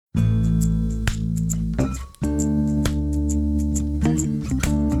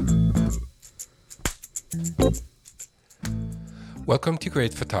Welcome to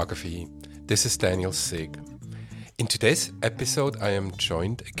Great Photography. This is Daniel Sig. In today's episode, I am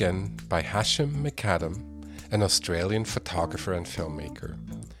joined again by Hashem McAdam, an Australian photographer and filmmaker.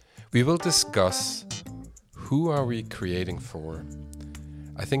 We will discuss who are we creating for.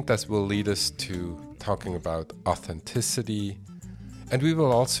 I think that will lead us to talking about authenticity, and we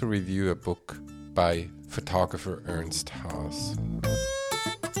will also review a book by photographer Ernst Haas.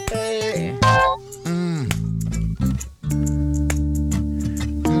 Hey.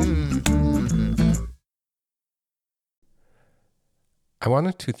 I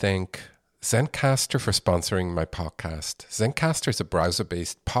wanted to thank Zencastr for sponsoring my podcast. Zencastr is a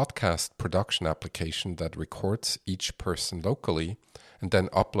browser-based podcast production application that records each person locally and then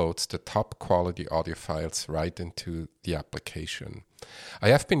uploads the top quality audio files right into the application. I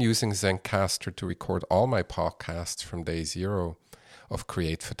have been using Zencastr to record all my podcasts from day zero of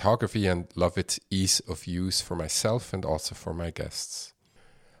Create Photography and love its ease of use for myself and also for my guests.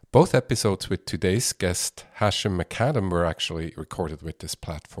 Both episodes with today's guest, Hashem McAdam, were actually recorded with this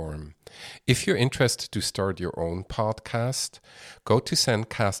platform. If you're interested to start your own podcast, go to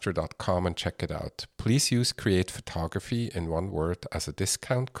zencastr.com and check it out. Please use Create Photography in one word as a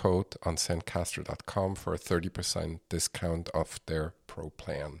discount code on zencastr.com for a 30% discount off their pro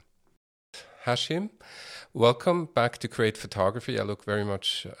plan. Hashem, welcome back to Create Photography. I look very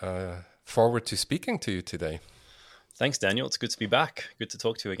much forward to speaking to you today. Thanks, Daniel. It's good to be back. Good to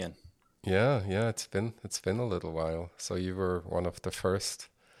talk to you again. Yeah, it's been a little while. So you were one of the first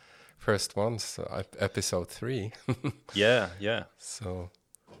ones, episode 3. Yeah. So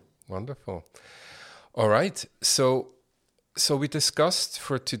wonderful. All right. So we discussed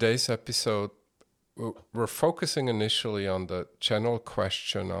for today's episode, we're focusing initially on the general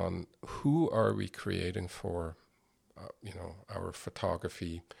question on who are we creating for, our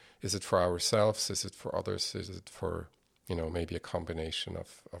photography. Is it for ourselves? Is it for others? Is it for, maybe a combination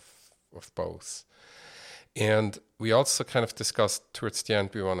of both? And we also kind of discussed towards the end,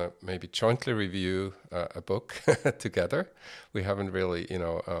 we want to maybe jointly review a book together. We haven't really,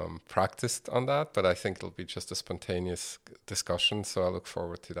 practiced on that, but I think it'll be just a spontaneous discussion. So I look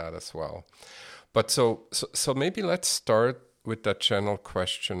forward to that as well. But so maybe let's start with that general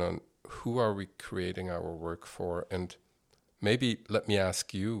question on who are we creating our work for? And maybe let me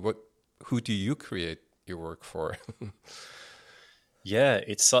ask you, who do you create your work for? Yeah,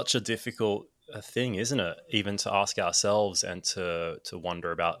 it's such a difficult thing, isn't it? Even to ask ourselves and to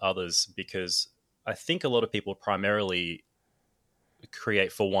wonder about others, because I think a lot of people primarily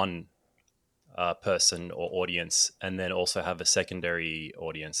create for one person or audience, and then also have a secondary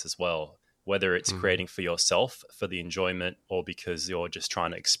audience as well, whether it's creating for yourself, for the enjoyment, or because you're just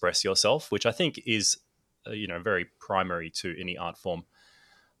trying to express yourself, which I think is very primary to any art form.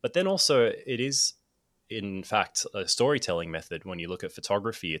 But then also it is, in fact, a storytelling method. When you look at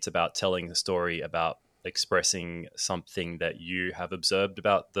photography, it's about telling a story, about expressing something that you have observed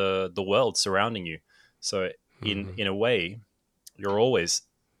about the world surrounding you. So in a way, you're always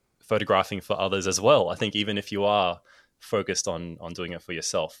photographing for others as well. I think even if you are focused on doing it for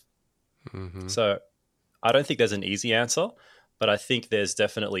yourself. So I don't think there's an easy answer, but I think there's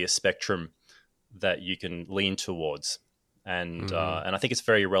definitely a spectrum that you can lean towards. And I think it's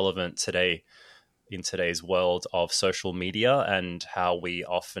very relevant today in today's world of social media and how we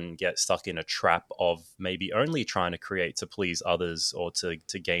often get stuck in a trap of maybe only trying to create to please others or to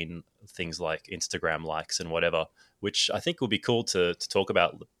gain things like Instagram likes and whatever, which I think would be cool to talk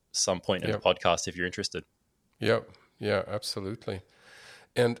about some point in the podcast if you're interested. Yeah, absolutely.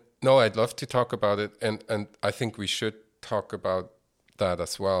 And no, I'd love to talk about it. And I think we should talk about that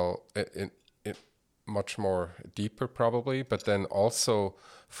as well. Much more deeper probably, but then also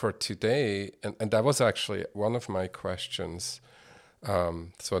for today, and that was actually one of my questions,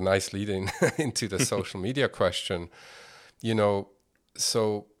 so a nice leading into the social media question,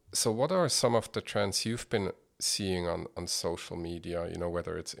 so what are some of the trends you've been seeing on social media,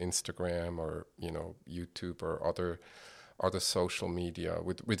 whether it's Instagram or YouTube or other social media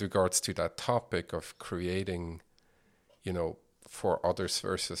with regards to that topic of creating for others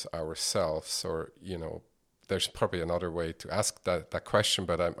versus ourselves, or there's probably another way to ask that question,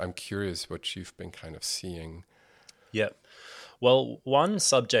 but I'm curious what you've been kind of seeing. Yeah, well, one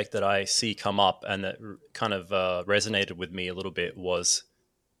subject that I see come up and that kind of resonated with me a little bit was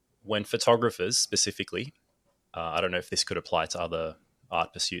when photographers specifically, I don't know if this could apply to other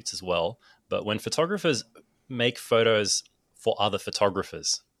art pursuits as well, but when photographers make photos for other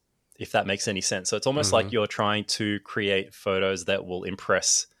photographers, if that makes any sense. So it's almost like you're trying to create photos that will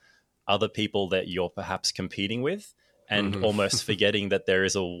impress other people that you're perhaps competing with, and almost forgetting that there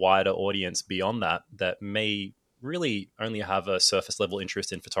is a wider audience beyond that may really only have a surface level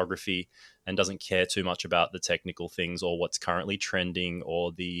interest in photography and doesn't care too much about the technical things or what's currently trending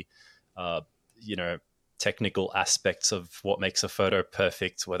or the, technical aspects of what makes a photo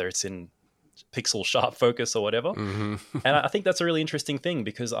perfect, whether it's in pixel sharp focus or whatever. Mm-hmm. And I think that's a really interesting thing,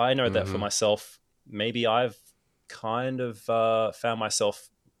 because I know that for Mm-hmm. myself, maybe I've kind of found myself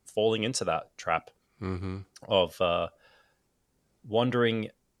falling into that trap Mm-hmm. of wondering,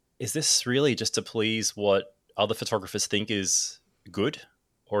 is this really just to please what other photographers think is good?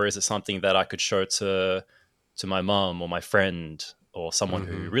 Or is it something that I could show to my mum or my friend or someone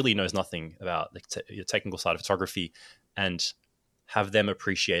who Mm-hmm. really knows nothing about the technical side of photography, and have them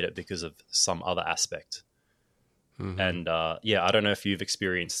appreciate it because of some other aspect? Mm-hmm. And I don't know if you've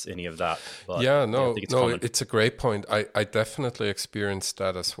experienced any of that, but Yeah, yeah, I no, think it's no, common. it's a great point. I definitely experienced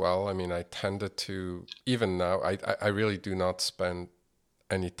that as well. I mean, I tended to, even now, I really do not spend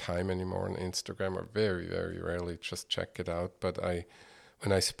any time anymore on Instagram, or very, very rarely just check it out. But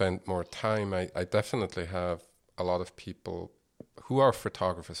when I spend more time, I definitely have a lot of people who are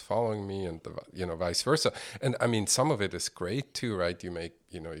photographers following me, and vice versa. And I mean, some of it is great too, right? You make,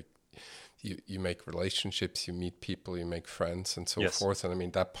 you make relationships, you meet people, you make friends, and so Yes. forth. And I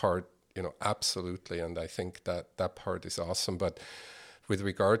mean, that part, absolutely. And I think that part is awesome. But with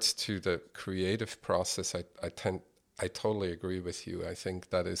regards to the creative process, I totally agree with you. I think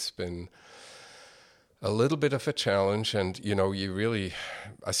that has been a little bit of a challenge. And, you really,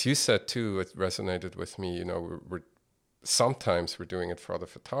 as you said too, it resonated with me. We're sometimes we're doing it for other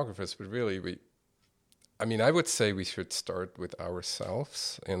photographers, but really I would say we should start with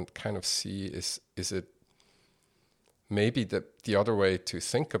ourselves and kind of see, is it maybe the other way to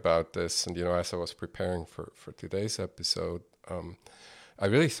think about this. And, as I was preparing for today's episode, I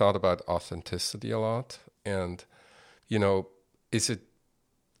really thought about authenticity a lot. And,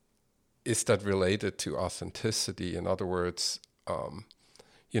 is that related to authenticity? In other words,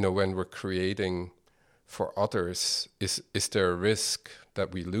 when we're creating for others, is there a risk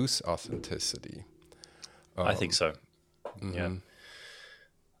that we lose authenticity? I think so. Yeah. Mm-hmm.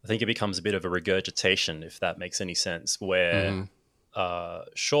 I think it becomes a bit of a regurgitation, if that makes any sense, where, Mm-hmm.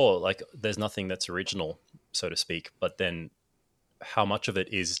 sure, like there's nothing that's original, so to speak, but then how much of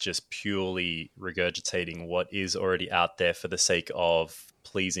it is just purely regurgitating what is already out there for the sake of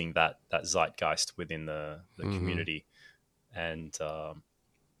pleasing that zeitgeist within the Mm-hmm. community. And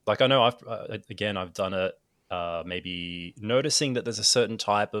I know I've done it, maybe noticing that there's a certain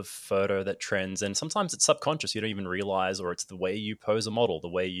type of photo that trends, and sometimes it's subconscious, you don't even realize, or it's the way you pose a model, the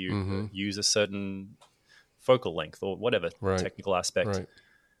way you Mm-hmm. use a certain focal length or whatever Right. technical aspect. Right.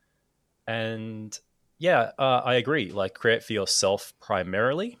 And yeah, I agree, like create for yourself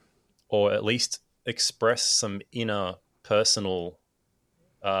primarily, or at least express some inner personal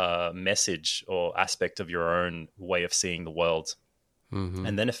message or aspect of your own way of seeing the world. Mm-hmm.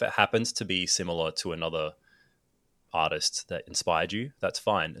 And then if it happens to be similar to another artist that inspired you, that's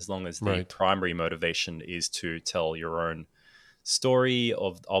fine, as long as the Right. primary motivation is to tell your own story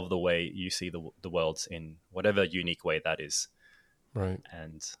of the way you see the world in whatever unique way that is. Right.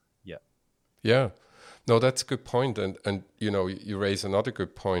 And yeah. Yeah. No, that's a good point. And you raise another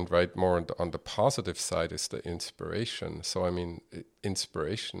good point, right? More on the positive side is the inspiration. So, I mean,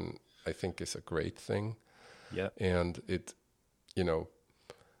 inspiration, I think, is a great thing. Yeah. And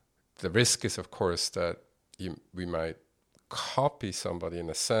the risk is, of course, that we might copy somebody in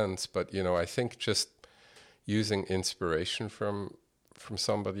a sense, but, I think just using inspiration from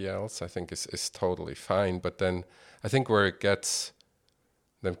somebody else, I think is totally fine. But then I think where it gets,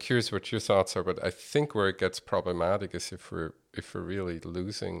 I'm curious what your thoughts are, but I think where it gets problematic is if we're really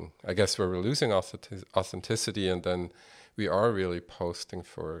losing, I guess we're losing authenticity, and then we are really posting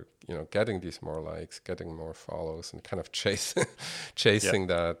for, getting these more likes, getting more follows, and kind of Yeah. chasing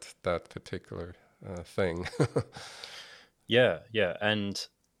that particular thing. Yeah. Yeah. And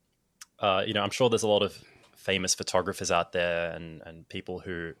I'm sure there's a lot of famous photographers out there, and people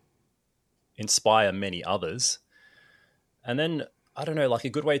who inspire many others. And then I don't know, like a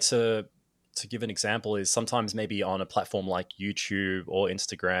good way to give an example is sometimes maybe on a platform like YouTube or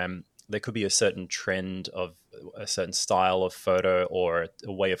Instagram, there could be a certain trend of a certain style of photo or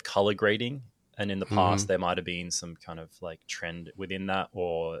a way of color grading. And in the Mm-hmm. past, there might have been some kind of like trend within that.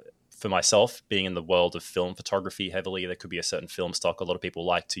 Or for myself, being in the world of film photography heavily, there could be a certain film stock a lot of people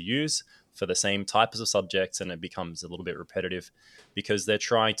like to use for the same types of subjects. And it becomes a little bit repetitive because they're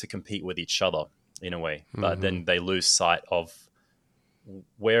trying to compete with each other in a way. But Mm-hmm. then they lose sight of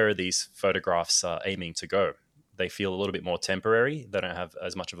where are these photographs aiming to go. They feel a little bit more temporary. They don't have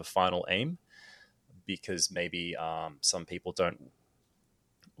as much of a final aim because maybe some people don't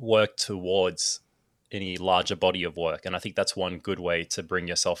work towards any larger body of work. And I think that's one good way to bring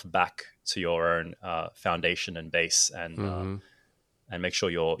yourself back to your own foundation and base, and make sure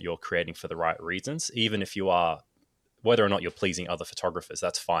you're creating for the right reasons. Even if you are, whether or not you're pleasing other photographers,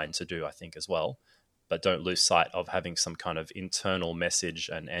 that's fine to do, I think, as well. But don't lose sight of having some kind of internal message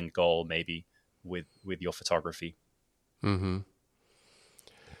and end goal, maybe with your photography.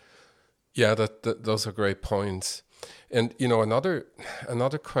 Yeah, those are great points. And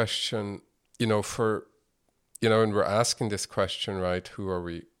another question, for and we're asking this question, right? Who are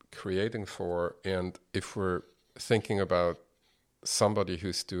we creating for? And if we're thinking about somebody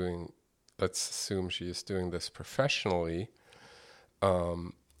who's doing, let's assume she is doing this professionally,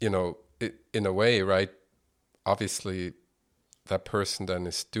 in a way, right? Obviously, that person then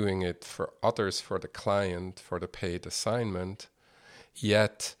is doing it for others, for the client, for the paid assignment.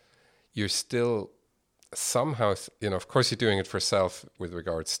 Yet you're still somehow, of course, you're doing it for self with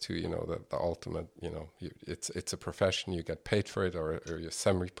regards to, the ultimate, it's a profession, you get paid for it, or you're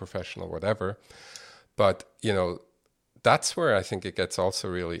semi-professional, whatever. But, that's where I think it gets also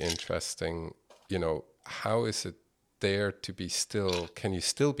really interesting. How is it there to be still, can you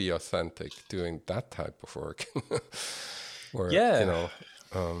still be authentic doing that type of work? Or, yeah.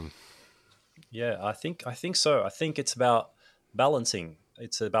 Yeah, I think so. I think it's about balancing.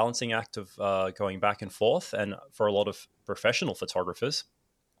 It's a balancing act of going back and forth. And for a lot of professional photographers,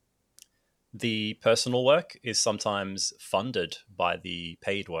 the personal work is sometimes funded by the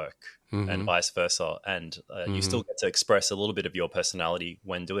paid work, and vice versa. And you still get to express a little bit of your personality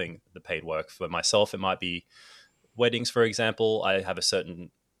when doing the paid work. For myself, it might be weddings, for example. I have a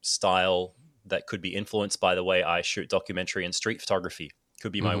certain style that could be influenced by the way I shoot documentary and street photography.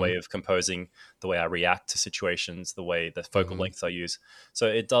 Could be my way of composing, the way I react to situations, the focal lengths I use. So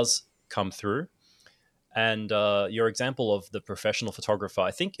it does come through. And your example of the professional photographer,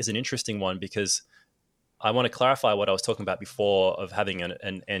 I think, is an interesting one, because I want to clarify what I was talking about before of having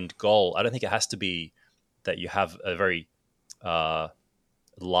an end goal. I don't think it has to be that you have a very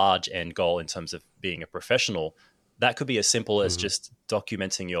large end goal in terms of being a professional. That could be as simple as just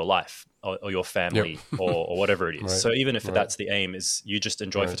documenting your life or your family, or whatever it is. Right. So even if that's the aim, is you just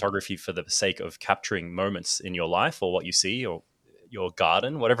enjoy photography for the sake of capturing moments in your life, or what you see, or your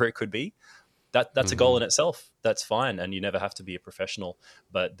garden, whatever it could be, that's a goal in itself. That's fine. And you never have to be a professional,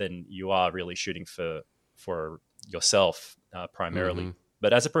 but then you are really shooting for yourself primarily.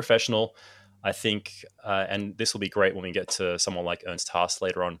 But as a professional, I think, and this will be great when we get to someone like Ernst Haas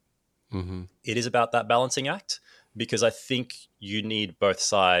later on, it is about that balancing act. Because I think you need both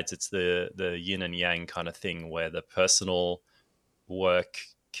sides. It's the yin and yang kind of thing, where the personal work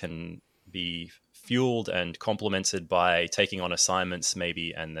can be fueled and complemented by taking on assignments,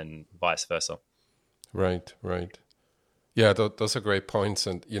 maybe, and then vice versa. Right. Yeah, those are great points.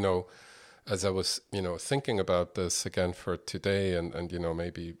 And, as I was, thinking about this again for today, and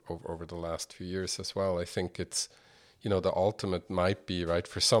maybe over the last few years as well, I think it's, the ultimate might be, right,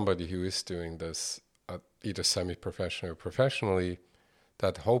 for somebody who is doing this, either semi-professionally or professionally,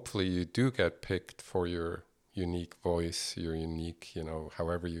 that hopefully you do get picked for your unique voice, your unique,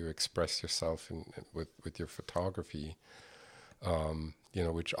 however you express yourself with your photography,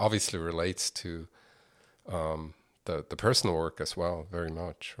 which obviously relates to the personal work as well, very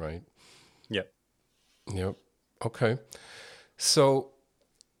much, right? Yep. Okay. So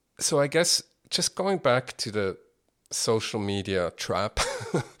I guess just going back to the social media trap,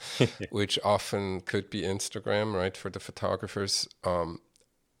 which often could be Instagram, right, for the photographers.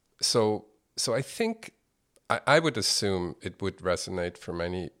 So I think I would assume it would resonate for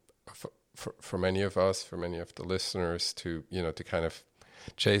many of us, for many of the listeners, to to kind of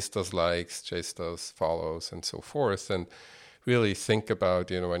chase those likes, chase those follows, and so forth, and really think about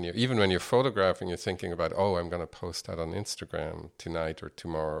when you're photographing, you're thinking about, oh, I'm going to post that on Instagram tonight or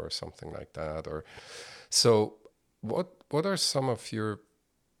tomorrow or something like that, or so. What are some of your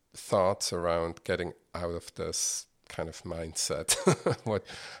thoughts around getting out of this kind of mindset?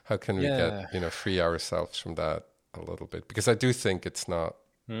 How can we get free ourselves from that a little bit? Because I do think it's not.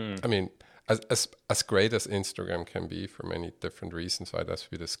 I mean, as great as Instagram can be for many different reasons, right? As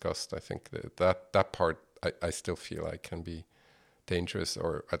we discussed, I think that part I still feel like can be dangerous,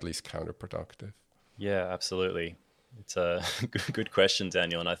 or at least counterproductive. Yeah, absolutely. It's a good question,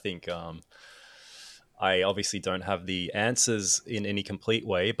 Daniel, and I think. I obviously don't have the answers in any complete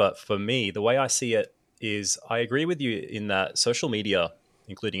way, but for me, the way I see it is I agree with you in that social media,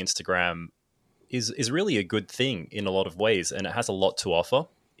 including Instagram, is really a good thing in a lot of ways, and it has a lot to offer.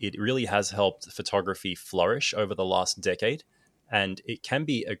 It really has helped photography flourish over the last decade, and it can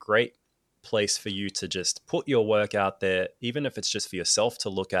be a great place for you to just put your work out there, even if it's just for yourself to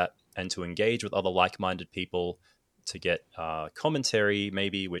look at, and to engage with other like-minded people, to get commentary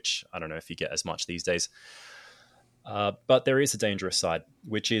maybe, which I don't know if you get as much these days. But there is a dangerous side,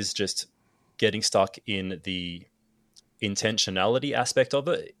 which is just getting stuck in the intentionality aspect of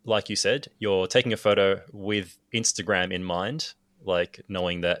it. Like you said, you're taking a photo with Instagram in mind, like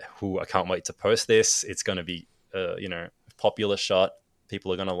knowing that, I can't wait to post this. It's going to be, a popular shot.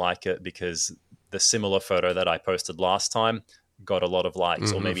 People are going to like it because the similar photo that I posted last time got a lot of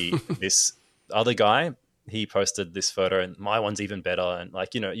likes. Or maybe this other guy, he posted this photo and my one's even better. And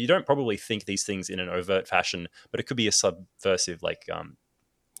like, you don't probably think these things in an overt fashion, but it could be a subversive, like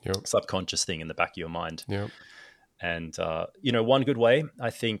subconscious thing in the back of your mind. Yep. And, one good way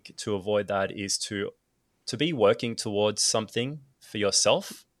I think to avoid that is to be working towards something for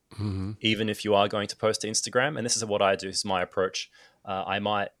yourself, even if you are going to post to Instagram. And this is what I do, is my approach. I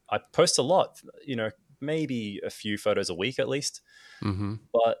post a lot, maybe a few photos a week at least,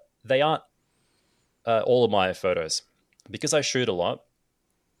 but they aren't all of my photos, because I shoot a lot.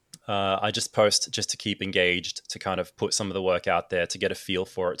 I just post just to keep engaged, to kind of put some of the work out there, to get a feel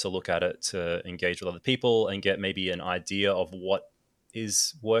for it, to look at it, to engage with other people and get maybe an idea of what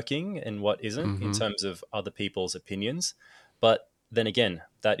is working and what isn't in terms of other people's opinions. But then again,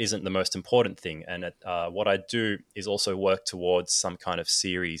 that isn't the most important thing. And what I do is also work towards some kind of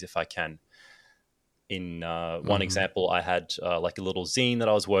series if I can. In one example, I had like a little zine that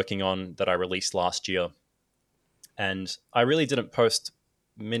I was working on that I released last year. And I really didn't post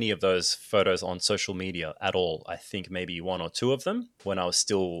many of those photos on social media at all. I think maybe one or two of them when I was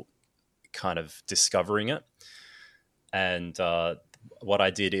still kind of discovering it. And what I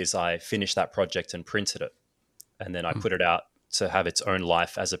did is I finished that project and printed it. And then I put it out to have its own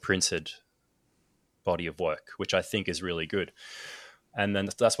life as a printed body of work, which I think is really good. And then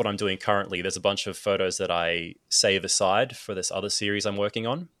that's what I'm doing currently. There's a bunch of photos that I save aside for this other series I'm working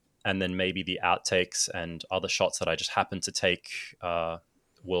on. And then maybe the outtakes and other shots that I just happen to take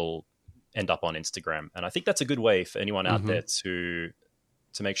will end up on Instagram. And I think that's a good way for anyone out there to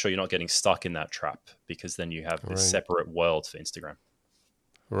make sure you're not getting stuck in that trap, because then you have this separate world for Instagram.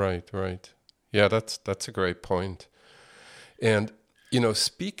 Right. Yeah, that's a great point. And,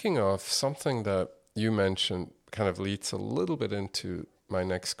 speaking of something that you mentioned, kind of leads a little bit into my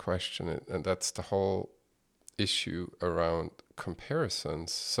next question, and that's the whole issue around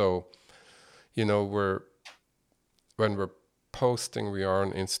comparisons. So, when we're posting, we are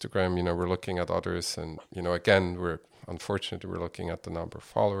on Instagram, we're looking at others, and, again, we're looking at the number of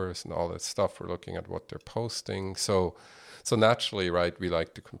followers and all that stuff. We're looking at what they're posting. So naturally, right, we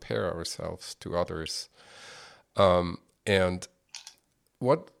like to compare ourselves to others. And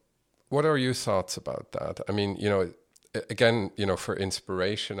what are your thoughts about that? I mean, again, for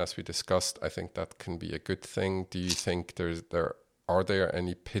inspiration, as we discussed, I think that can be a good thing. Do you think are there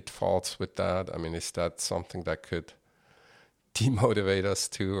any pitfalls with that? I mean, is that something that could demotivate us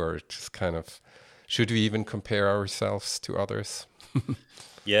too, or just kind of, should we even compare ourselves to others?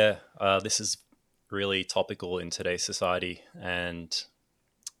 Yeah, this is really topical in today's society. And,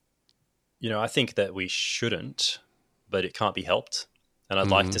 I think that we shouldn't, but it can't be helped. And I'd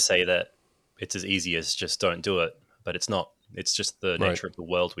like to say that it's as easy as just don't do it, but it's not. It's just the nature of the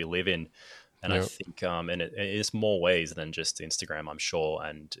world we live in. And I think, and it is more ways than just Instagram, I'm sure,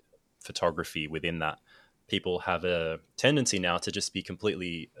 and photography within that. People have a tendency now to just be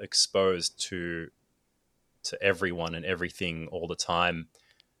completely exposed to everyone and everything all the time.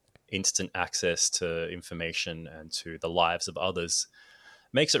 Instant access to information and to the lives of others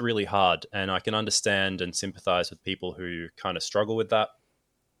makes it really hard. And I can understand and sympathize with people who kind of struggle with that.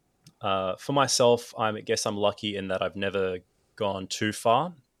 For myself, I guess I'm lucky in that I've never gone too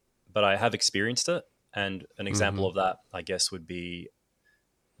far, but I have experienced it. And an example of that, I guess, would be,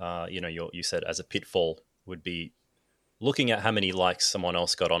 you said as a pitfall would be looking at how many likes someone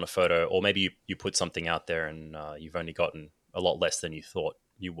else got on a photo, or maybe you put something out there and you've only gotten a lot less than you thought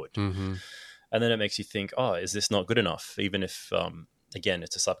you would. And then it makes you think, oh, is this not good enough? Even if, again,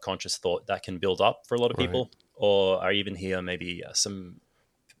 it's a subconscious thought that can build up for a lot of people. Or I even hear maybe some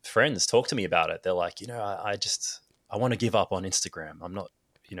friends talk to me about it. They're like, I want to give up on Instagram. I'm not,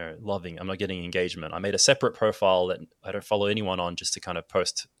 I'm not getting engagement. I made a separate profile that I don't follow anyone on, just to kind of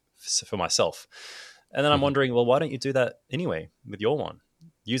post for myself. And then I'm wondering, well, why don't you do that anyway with your one?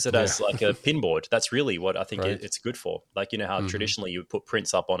 Use it as like a pinboard. That's really what I think it's good for. Like, how traditionally you would put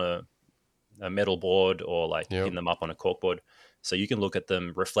prints up on a metal board, or like pin them up on a corkboard. So you can look at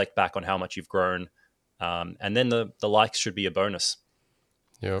them, reflect back on how much you've grown. And then the likes should be a bonus.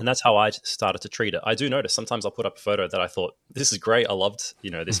 And that's how I started to treat it. I do notice sometimes I'll put up a photo that I thought, this is great. I loved,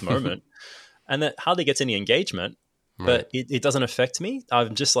 this moment. And that hardly gets any engagement. but it doesn't affect me.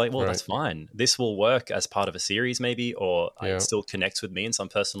 I'm just like, well, Right. that's fine. This will work as part of a series maybe, or Yeah. it still connects with me in some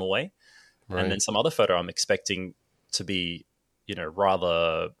personal way. Right. And then some other photo I'm expecting to be,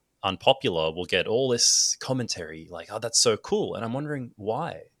 rather unpopular will get all this commentary like, oh, that's so cool. And I'm wondering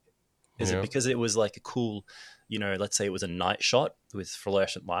why. Is it because it was like a cool, let's say it was a night shot with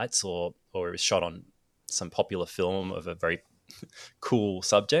fluorescent lights, or it was shot on some popular film of a very cool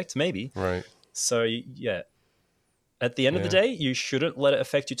subject, maybe. Right. So yeah, at the end of the day, you shouldn't let it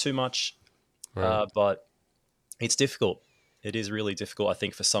affect you too much. Right. But it's difficult. It is really difficult, I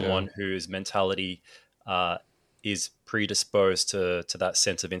think, for someone whose mentality is predisposed to that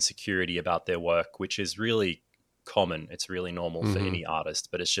sense of insecurity about their work, which is really common. It's really normal for any artist,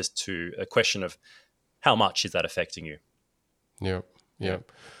 but it's just a question of how much is that affecting you? Yeah.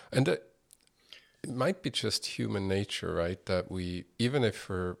 And it might be just human nature, right? That we, even if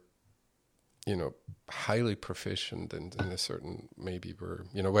we're, highly proficient in a certain, maybe we're,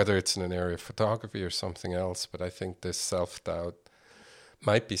 whether it's in an area of photography or something else, but I think this self-doubt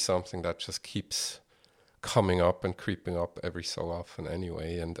might be something that just keeps coming up and creeping up every so often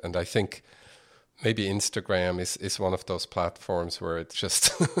anyway. And I think maybe Instagram is one of those platforms where it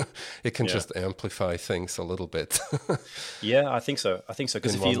just it can just amplify things a little bit. Yeah, I think so.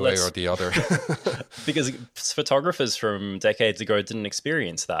 Because in one way or the other. Because photographers from decades ago didn't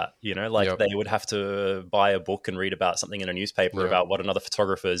experience that. They would have to buy a book and read about something in a newspaper about what another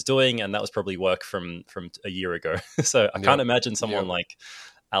photographer is doing, and that was probably work from a year ago. So I can't imagine someone like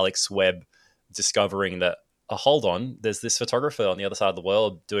Alex Webb discovering that, oh, hold on, there's this photographer on the other side of the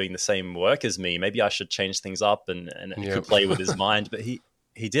world doing the same work as me. Maybe I should change things up, and he could play with his mind. But he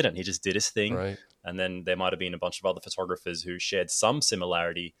didn't. He just did his thing. Right. And then there might have been a bunch of other photographers who shared some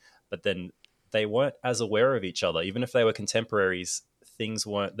similarity, but then they weren't as aware of each other. Even if they were contemporaries, things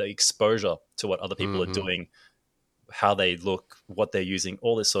weren't, the exposure to what other people are doing, how they look, what they're using,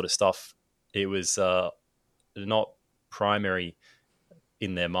 all this sort of stuff. It was not primary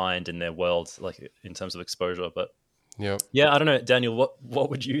in their mind, in their world, like in terms of exposure. But I don't know, Daniel, what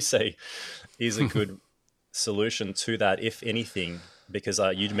would you say is a good solution to that, if anything? Because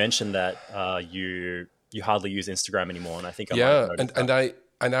you mentioned that you hardly use Instagram anymore, and I think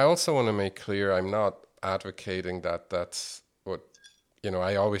and I also want to make clear, I'm not advocating that that's what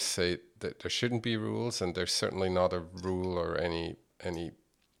I always say, that there shouldn't be rules, and there's certainly not a rule or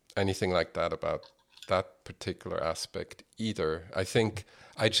anything like that about that particular aspect either. I think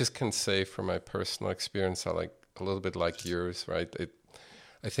I just can say from my personal experience, I like a little bit like yours, right?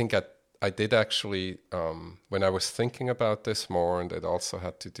 I think I did actually, when I was thinking about this more, and it also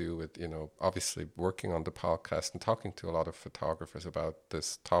had to do with, obviously working on the podcast and talking to a lot of photographers about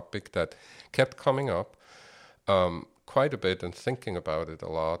this topic that kept coming up quite a bit, and thinking about it a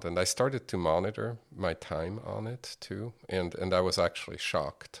lot. And I started to monitor my time on it too. And I was actually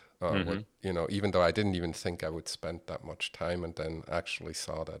shocked. Even though I didn't even think I would spend that much time, and then actually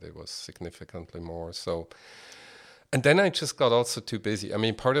saw that it was significantly more. So, and then I just got also too busy. I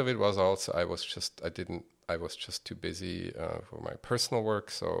mean, part of it was also I was just too busy for my personal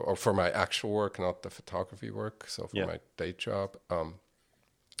work, or for my actual work, not the photography work. So for my day job,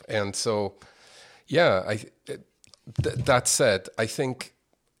 and so that said, I think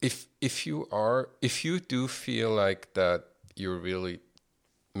if you do feel like that you're really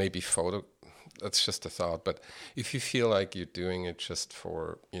maybe that's just a thought, but if you feel like you're doing it just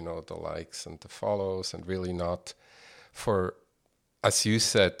for, the likes and the follows, and really not for, as you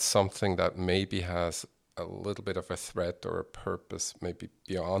said, something that maybe has a little bit of a threat or a purpose, maybe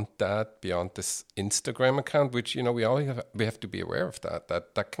beyond this Instagram account, which, we have to be aware of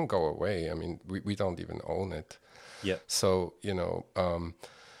that can go away. I mean, we don't even own it. Yeah. So,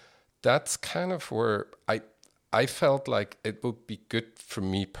 that's kind of where I felt like it would be good for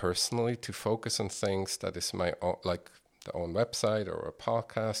me personally to focus on things that is my own, like the own website or a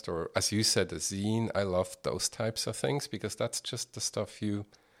podcast, or, as you said, a zine. I love those types of things, because that's just the stuff you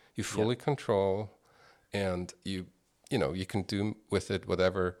fully control, and you can do with it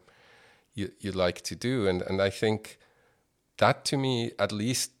whatever you like to do. And I think that, to me, at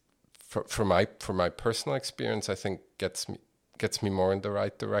least for my personal experience, I think gets me more in the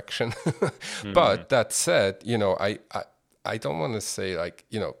right direction. But that said, I don't want to say, like,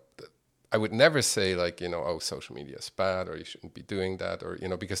 I would never say, like, oh, social media is bad, or you shouldn't be doing that, or,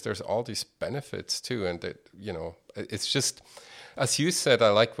 because there's all these benefits too. And that, it's just, as you said, I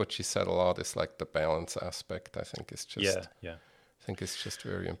like what you said a lot, is like the balance aspect. I think it's just, I think it's just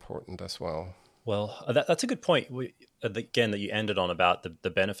very important as well. Well, that's a good point. Again, that you ended on about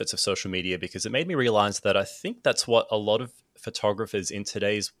the benefits of social media, because it made me realize that I think that's what a lot of photographers in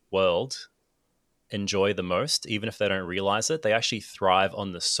today's world enjoy the most, even if they don't realize it. They actually thrive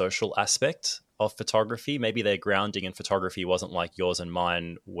on the social aspect of photography. Maybe their grounding in photography wasn't like yours and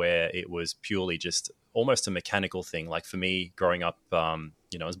mine, where it was purely just almost a mechanical thing. Like for me, growing up, I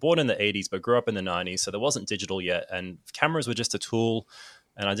was born in the 80s, but grew up in the 90s, so there wasn't digital yet, and cameras were just a tool.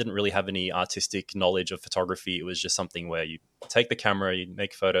 And I didn't really have any artistic knowledge of photography. It was just something where you take the camera, you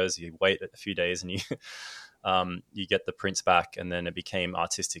make photos, you wait a few days, and you get the prints back, and then it became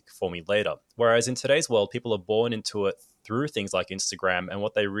artistic for me later. Whereas in today's world, people are born into it through things like Instagram, and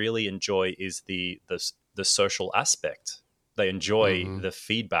what they really enjoy is the social aspect. They enjoy the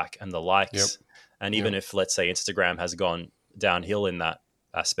feedback and the likes. Yep. And even if, let's say, Instagram has gone downhill in that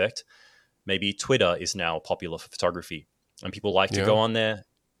aspect, maybe Twitter is now popular for photography, and people like to go on there,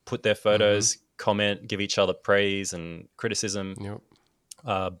 put their photos, comment, give each other praise and criticism. Yep.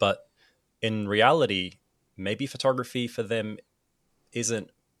 But in reality, maybe photography for them isn't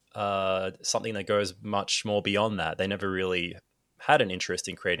something that goes much more beyond that. They never really had an interest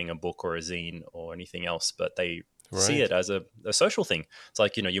in creating a book or a zine or anything else, but they see it as a social thing. It's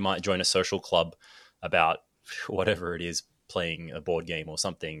like, you might join a social club about whatever it is, playing a board game or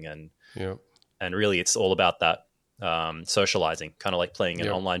something. And really it's all about that socializing, kind of like playing an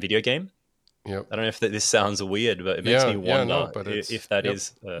online video game. Yep. I don't know if this sounds weird, but it makes me wonder if that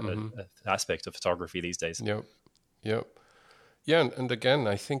is an aspect of photography these days. Yep. Yeah, and again,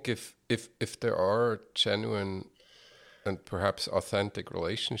 I think if there are genuine and perhaps authentic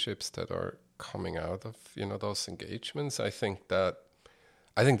relationships that are coming out of those engagements, I think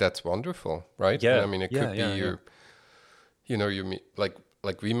that's wonderful, right? Yeah. And I mean, it could be you meet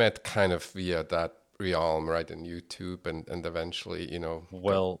like we met kind of via that realm, right, in YouTube, and eventually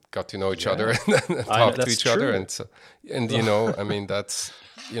got to know each other and talk to each other, and I mean that's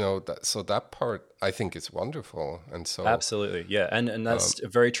so that part I think is wonderful. And so absolutely, yeah, and that's a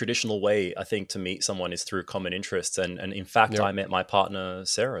very traditional way, I think, to meet someone is through common interests, and in fact I met my partner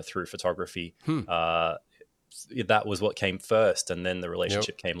Sarah through photography. That was what came first, and then the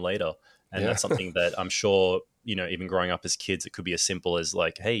relationship came later. And that's something that I'm sure, even growing up as kids, it could be as simple as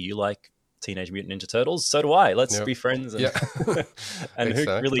like, hey, you like Teenage Mutant Ninja Turtles? So do I. Let's be friends. And, and exactly.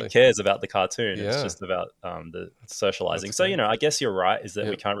 Who really cares about the cartoon? It's just about the socializing. That's so, I guess you're right, is that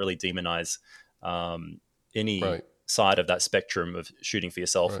we can't really demonize any side of that spectrum of shooting for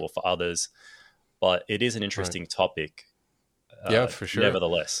yourself or for others. But it is an interesting topic. For sure.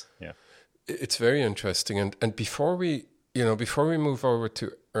 Nevertheless, it's very interesting. And before we move over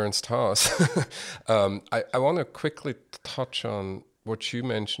to Ernst Haas, I want to quickly touch on what you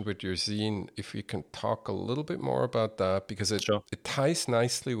mentioned with your zine, if we can talk a little bit more about that, because it ties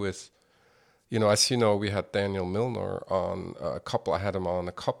nicely with, as you know, we had Daniel Milner on I had him on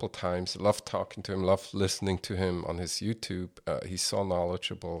a couple of times. Loved talking to him, loved listening to him on his YouTube. He's so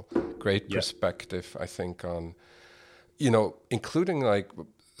knowledgeable, great perspective, I think, on, including like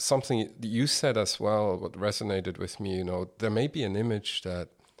something you said as well, what resonated with me, there may be an image that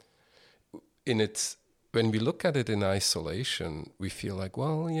when we look at it in isolation, we feel like,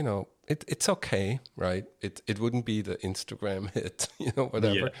 well, it's okay, right? It wouldn't be the Instagram hit,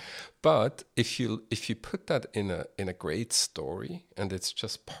 whatever. Yeah. But if you put that in a great story, and it's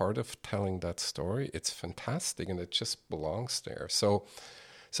just part of telling that story, it's fantastic, and it just belongs there. So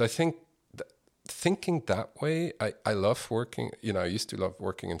I think thinking that way, I love working. I used to love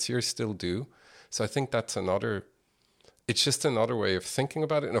working in series, still do. So I think that's it's just another way of thinking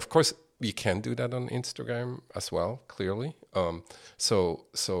about it. And of course, you can do that on Instagram as well, clearly.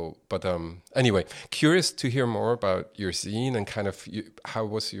 Anyway, curious to hear more about your zine and kind of how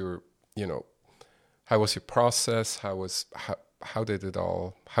was your process? How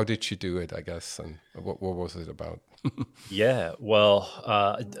did you do it, I guess, and what was it about? Yeah, well,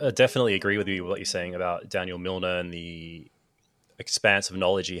 I definitely agree with you what you're saying about Daniel Milner and the expanse of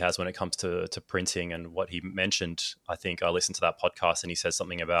knowledge he has when it comes to printing, and what he mentioned. I think I listened to that podcast, and he says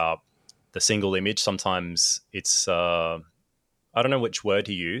something about the single image. Sometimes it's I don't know which word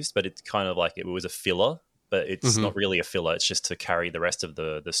he used, but it's kind of like it was a filler, but it's not really a filler. It's just to carry the rest of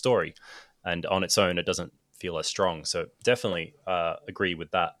the story, and on its own, it doesn't feel as strong. So definitely agree with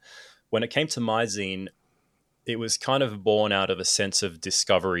that. When it came to my zine, it was kind of born out of a sense of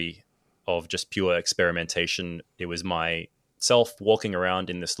discovery, of just pure experimentation. It was myself walking around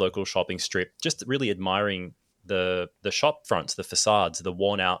in this local shopping strip, just really admiring the shop fronts, the facades, the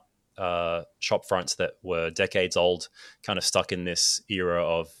worn out shop fronts that were decades old, kind of stuck in this era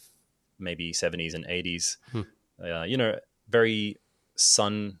of maybe 70s and 80s. Very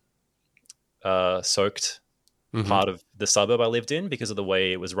sun soaked part of the suburb I lived in, because of the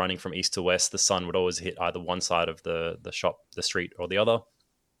way it was running from east to west. The sun would always hit either one side of the shop, the street, or the other.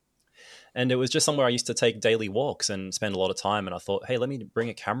 And it was just somewhere I used to take daily walks and spend a lot of time. And I thought, hey, let me bring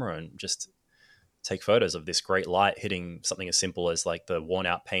a camera and just take photos of this great light hitting something as simple as like the worn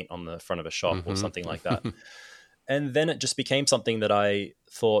out paint on the front of a shop or something like that. And then it just became something that I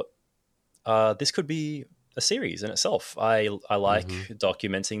thought, this could be a series in itself. I like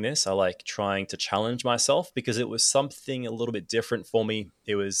documenting this. I like trying to challenge myself because it was something a little bit different for me.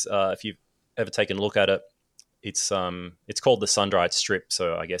 It was, if you've ever taken a look at it, it's called the sun-dried strip.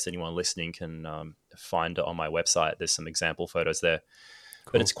 So I guess anyone listening can find it on my website. There's some example photos there,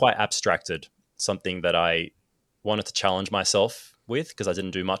 but it's quite abstracted, something that I wanted to challenge myself with because I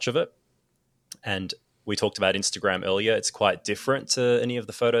didn't do much of it. And we talked about Instagram earlier. It's quite different to any of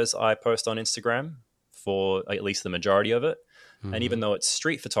the photos I post on Instagram, for at least the majority of it. And even though it's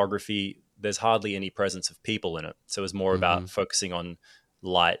street photography, there's hardly any presence of people in it. So it was more about focusing on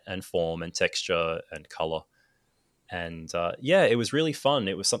light and form and texture and color. And it was really fun.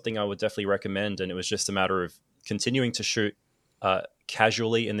 It was something I would definitely recommend. And it was just a matter of continuing to shoot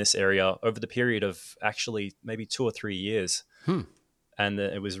casually in this area over the period of actually maybe 2 or 3 years. And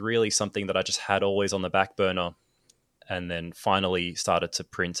it was really something that I just had always on the back burner, and then finally started to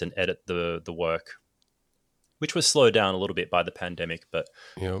print and edit the work, which was slowed down a little bit by the pandemic, but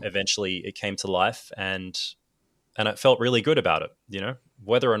eventually it came to life, and it felt really good about it,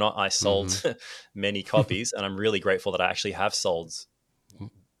 whether or not I sold many copies. And I'm really grateful that I actually have sold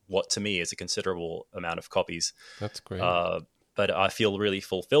what to me is a considerable amount of copies. That's great. But I feel really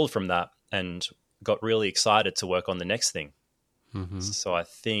fulfilled from that and got really excited to work on the next thing. So I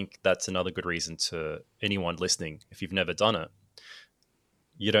think that's another good reason to anyone listening. If you've never done it,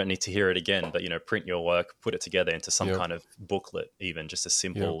 you don't need to hear it again, but, print your work, put it together into some kind of booklet, even just a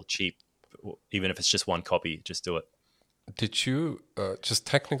simple, cheap, even if it's just one copy, just do it. Did you, just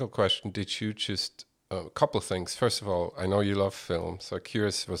technical question, did you just, a couple of things. First of all, I know you love film, so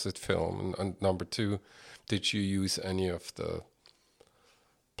curious, was it film? And number two, did you use any of the,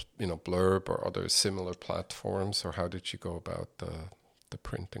 Blurb or other similar platforms, or how did you go about the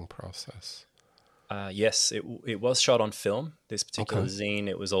printing process? Yes, it was shot on film. This particular zine,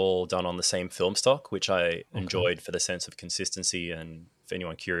 it was all done on the same film stock, which I enjoyed for the sense of consistency. And for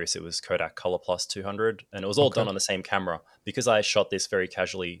anyone curious, it was Kodak Color Plus 200, and it was all done on the same camera. Because I shot this very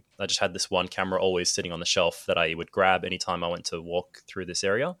casually, I just had this one camera always sitting on the shelf that I would grab anytime I went to walk through this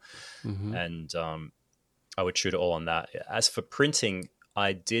area, and I would shoot it all on that. As for printing,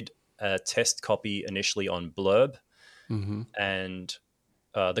 I did a test copy initially on Blurb, and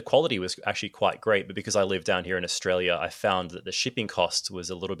the quality was actually quite great, but because I live down here in Australia, I found that the shipping cost was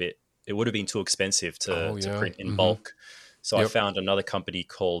it would have been too expensive to print in bulk. So I found another company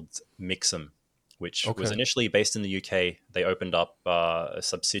called Mixum, which was initially based in the UK. They opened up a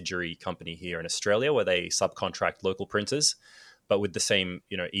subsidiary company here in Australia where they subcontract local printers, but with the same,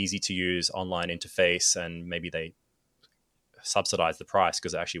 easy to use online interface, and maybe they subsidized the price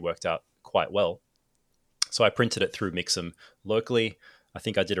because it actually worked out quite well. So I printed it through Mixum locally. I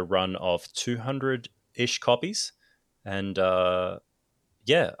think I did a run of 200-ish copies, and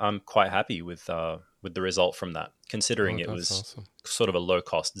I'm quite happy with the result from that, considering it was sort of a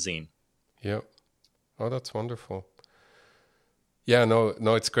low-cost zine. Yep. Oh, that's wonderful. Yeah, no,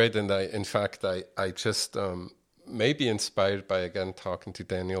 it's great. And in fact, I just, maybe inspired by, again, talking to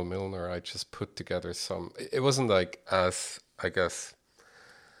Daniel Milner, I just put together it wasn't like as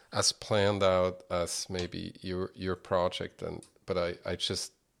planned out as maybe your project, but I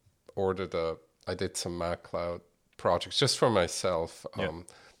just I did some MacLeod projects just for myself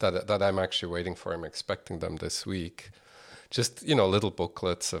that I'm actually waiting for. I'm expecting them this week. Just, little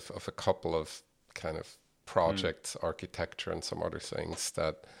booklets of a couple of kind of projects, architecture and some other things,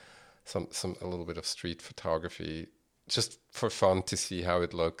 that a little bit of street photography, just for fun to see how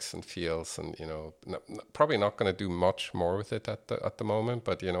it looks and feels. And, probably not going to do much more with it at the moment,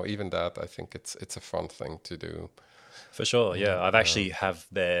 but, even that, I think it's a fun thing to do. For sure, yeah. I've actually have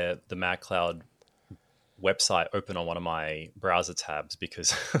the MacLeod website open on one of my browser tabs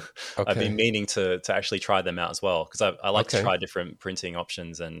because I've been meaning to actually try them out as well, because I like to try different printing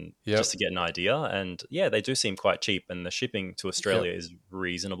options and just to get an idea. And they do seem quite cheap, and the shipping to Australia is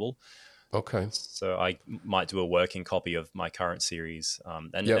reasonable. Okay. So I might do a working copy of my current series.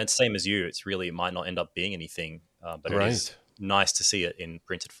 And same as you, it might not end up being anything, but it is nice to see it in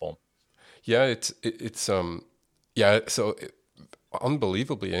printed form. Yeah, so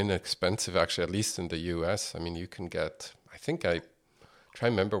unbelievably inexpensive, actually, at least in the US. I mean, you can get, I think I try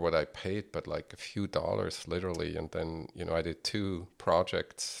to remember what I paid, but like a few dollars literally. And then, I did 2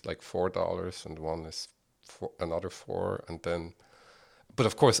 projects, like $4, and one is another $4. And then, but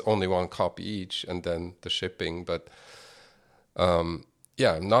of course, only 1 copy each, and then the shipping. But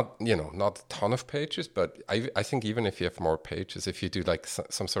yeah, not, not a ton of pages, but I think even if you have more pages, if you do like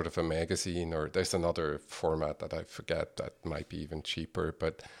some sort of a magazine, or there's another format that I forget that might be even cheaper,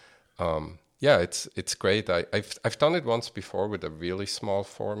 but yeah, it's great. I've done it once before with a really small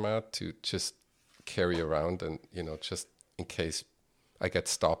format to just carry around, and just in case I get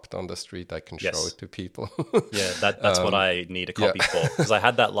stopped on the street, I can show it to people. Yeah, that's what I need a copy for, because I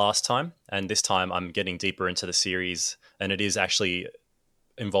had that last time, and this time I'm getting deeper into the series, and it is actually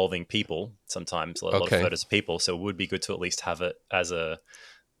involving people sometimes, a lot of photos of people, so it would be good to at least have it as a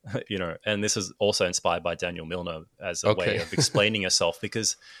and this is also inspired by Daniel Milner as a way of explaining yourself,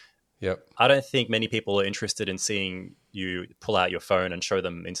 because I don't think many people are interested in seeing you pull out your phone and show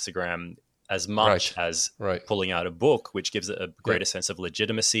them Instagram as much as pulling out a book, which gives it a greater sense of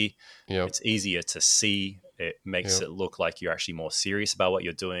legitimacy. It's easier to see. It makes it look like you're actually more serious about what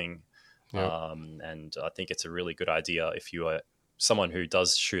you're doing. And I think it's a really good idea if you are someone who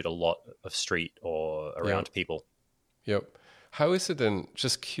does shoot a lot of street or around people. How is it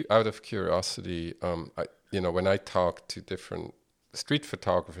out of curiosity, when I talk to different street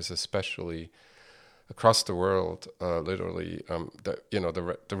photographers, especially across the world, literally,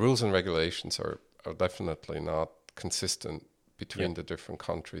 the rules and regulations are definitely not consistent between the different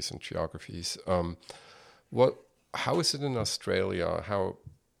countries and geographies. How is it in Australia? How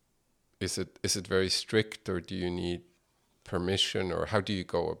is it very strict, or do you need permission, or how do you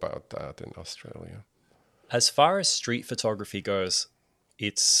go about that in Australia? As far as street photography goes,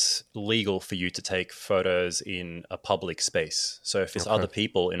 it's legal for you to take photos in a public space. So if it's other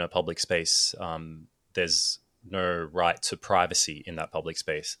people in a public space, there's no right to privacy in that public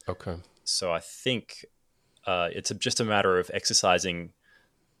space. So I think it's just a matter of exercising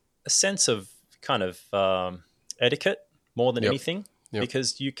a sense of kind of etiquette more than anything,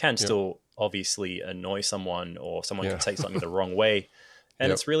 because you can still obviously annoy someone, or someone can take something the wrong way.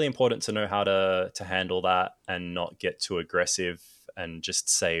 And it's really important to know how to handle that and not get too aggressive and just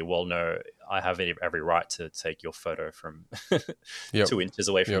say, well, no, I have every right to take your photo from 2 inches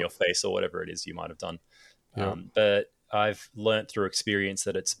away from your face, or whatever it is you might have done. But I've learned through experience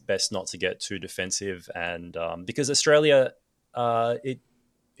that it's best not to get too defensive. And because Australia,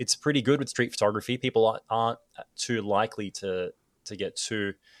 it's pretty good with street photography. People aren't too likely to get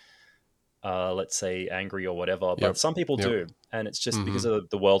too, let's say, angry or whatever, but some people do. And it's just because of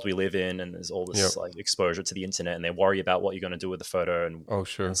the world we live in, and there's all this like exposure to the internet, and they worry about what you're going to do with the photo. And,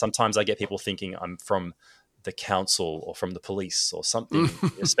 and sometimes I get people thinking I'm from the council or from the police or something,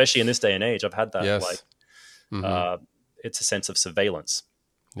 especially in this day and age. I've had that it's a sense of surveillance.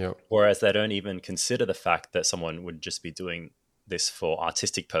 Whereas they don't even consider the fact that someone would just be doing this for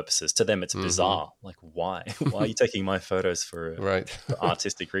artistic purposes. To them, it's bizarre. Like, why are you taking my photos for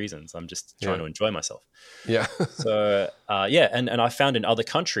artistic reasons? I'm just trying to enjoy myself. So and I found in other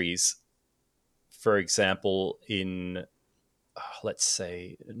countries, for example, in let's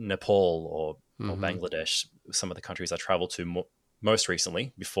say Nepal or Bangladesh, some of the countries I traveled to most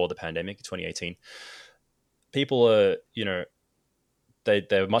recently before the pandemic, 2018, people are,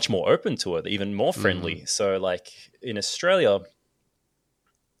 they're much more open to it, even more friendly. So like in Australia,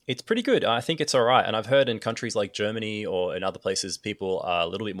 it's pretty good. I think it's all right. And I've heard in countries like Germany or in other places, people are a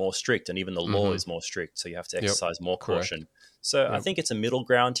little bit more strict, and even the law is more strict. So you have to exercise more caution. So I think it's a middle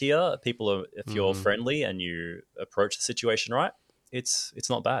ground here. People are, if you're friendly and you approach the situation right, it's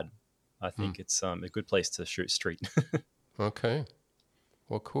not bad. I think it's a good place to shoot street. Okay.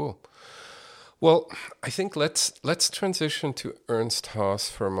 Well, cool. Well, I think let's transition to Ernst Haas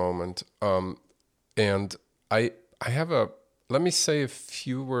for a moment. And I have let me say a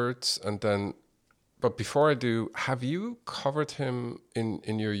few words, and then, but before I do, have you covered him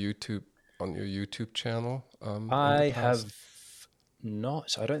in your YouTube, on your YouTube channel? I have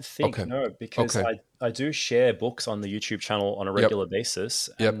not. I don't think, no, because I do share books on the YouTube channel on a regular basis.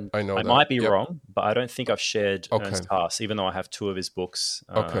 And I know I might be wrong, but I don't think I've shared Ernst Haas, even though I have 2 of his books.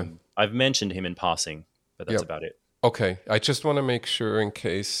 I've mentioned him in passing, but that's about it. Okay, I just want to make sure in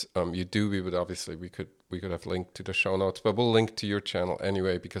case you do. We could have linked to the show notes, but we'll link to your channel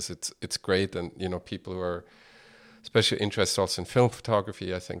anyway, because it's great, and people who are especially interested also in film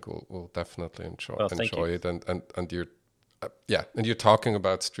photography, I think will definitely enjoy it. And you're and you're talking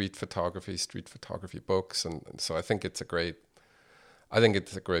about street photography books, and so I think it's a great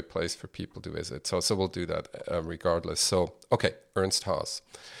place for people to visit. So we'll do that regardless. So okay, Ernst Haas.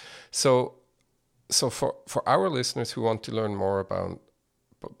 So for our listeners who want to learn more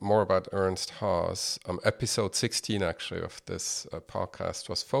about Ernst Haas, episode 16 actually of this podcast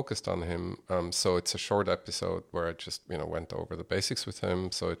was focused on him. So it's a short episode where I just went over the basics with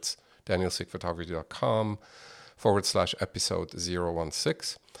him. So it's danielsigphotography.com /episode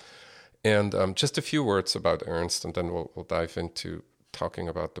 016. And just a few words about Ernst, and then we'll dive into talking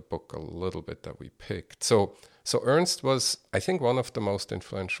about the book a little bit that we picked. So Ernst was, I think, one of the most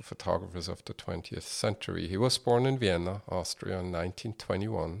influential photographers of the 20th century. He was born in Vienna, Austria in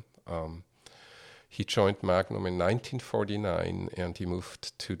 1921. He joined Magnum in 1949, and he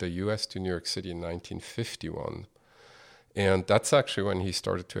moved to the US, to New York City in 1951. And that's actually when he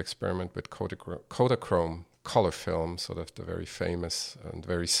started to experiment with Kodachrome color film, sort of the very famous and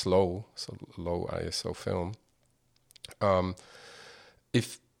very slow, so low ISO film.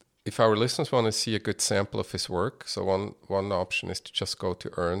 If our listeners want to see a good sample of his work, so one option is to just go to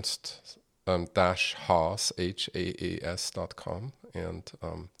Ernst Haas HAAS.com, and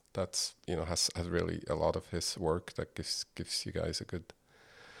that's has really a lot of his work that gives you guys a good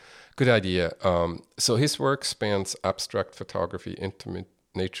idea. So his work spans abstract photography, intimate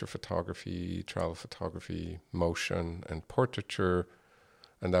nature photography, travel photography, motion, and portraiture.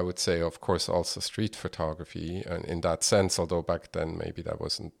 And I would say, of course, also street photography. And in that sense, although back then maybe that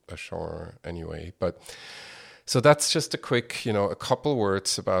wasn't a genre anyway. But so that's just a quick, a couple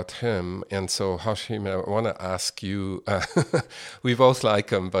words about him. And so, Hashem, I want to ask you, we both like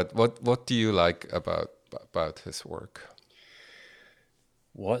him, but what do you like about his work?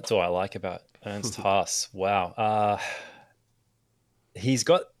 What do I like about Ernst Haas? Wow. He's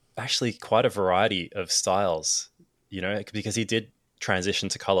got actually quite a variety of styles, because he did transition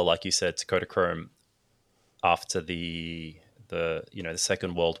to color, like you said, to Kodachrome after the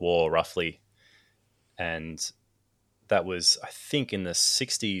Second World War, roughly. And that was, I think, in the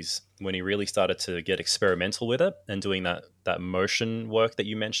 60s when he really started to get experimental with it and doing that motion work that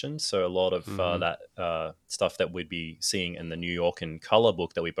you mentioned. So a lot of that stuff that we'd be seeing in the New York and color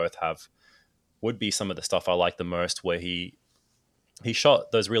book that we both have would be some of the stuff I like the most, where he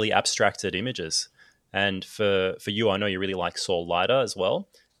shot those really abstracted images. And for you, I know you really like Saul Leiter as well,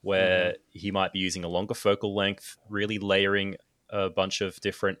 where he might be using a longer focal length, really layering a bunch of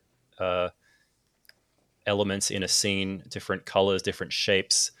different elements in a scene, different colors, different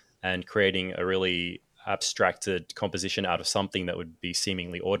shapes, and creating a really abstracted composition out of something that would be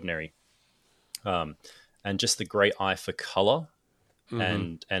seemingly ordinary. And just the great eye for color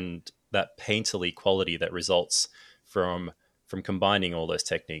and that painterly quality that results from combining all those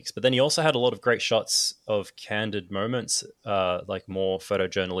techniques. But then he also had a lot of great shots of candid moments, like more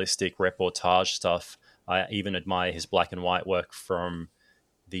photojournalistic reportage stuff. I even admire his black and white work from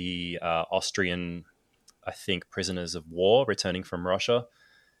the Austrian, I think, prisoners of war returning from Russia,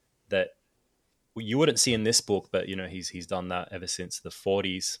 that you wouldn't see in this book, but he's done that ever since the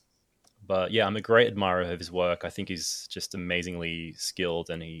 40s. But yeah, I'm a great admirer of his work. I think he's just amazingly skilled,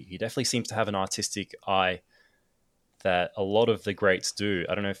 and he definitely seems to have an artistic eye that a lot of the greats do.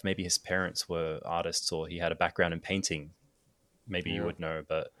 I don't know if maybe his parents were artists or he had a background in painting. Maybe you would know,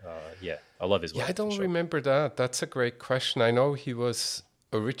 but I love his work. Yeah, I don't remember that. That's a great question. I know he was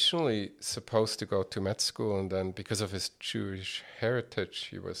originally supposed to go to med school, and then because of his Jewish heritage,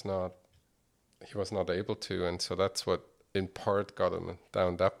 he was not able to, and so that's what in part got him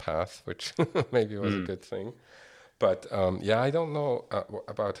down that path, which maybe was a good thing. But I don't know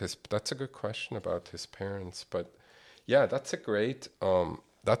about that's a good question about his parents, but yeah, that's a great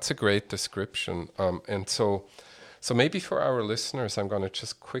description. And so maybe for our listeners, I'm going to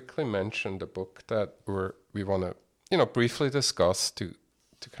just quickly mention the book that we want to briefly discuss to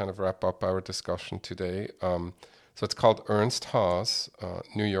kind of wrap up our discussion today. So it's called Ernst Haas,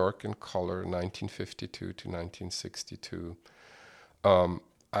 New York in Color, 1952 to 1962.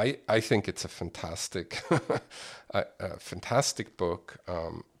 I think it's a fantastic, fantastic book.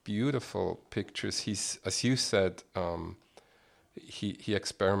 Beautiful pictures. He's, as you said, he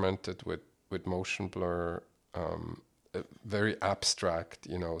experimented with motion blur, very abstract,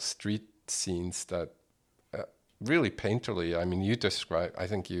 street scenes that really painterly. I mean, I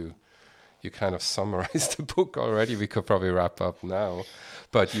think you kind of summarized the book already. We could probably wrap up now,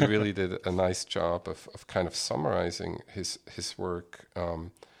 but you really did a nice job of kind of summarizing his work,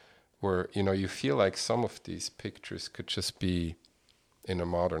 where you feel like some of these pictures could just be in a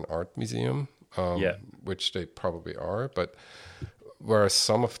modern art museum, which they probably are, but whereas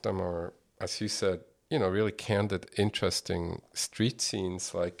some of them are, as you said, really candid, interesting street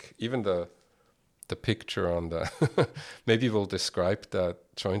scenes, like even the picture on the, maybe we'll describe that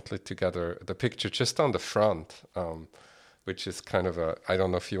jointly together, the picture just on the front, which is kind of I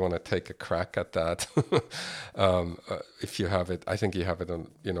don't know if you want to take a crack at that. If you have it, I think you have it on,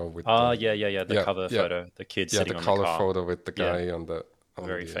 with the cover photo, the kid sitting on the car. The color photo with the guy on the...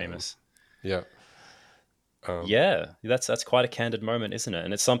 Very famous. Yeah. Yeah, that's quite a candid moment, isn't it?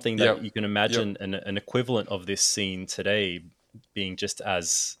 And it's something that you can imagine an equivalent of this scene today being just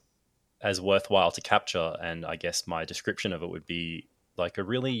as worthwhile to capture. And I guess my description of it would be like a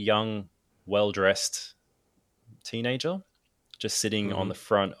really young, well-dressed teenager just sitting on the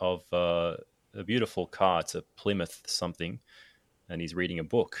front of a beautiful car. It's a Plymouth something, and he's reading a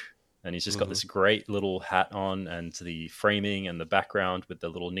book. And he's just got this great little hat on, and the framing and the background with the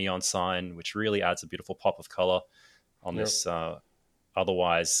little neon sign, which really adds a beautiful pop of color on this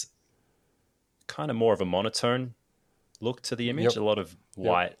otherwise kind of more of a monotone look to the image. A lot of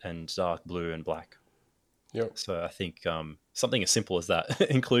white and dark blue and black. So I think something as simple as that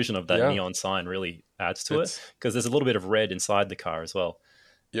inclusion of that neon sign really adds to it, because there's a little bit of red inside the car as well.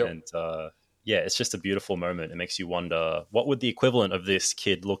 And it's just a beautiful moment. It makes you wonder, what would the equivalent of this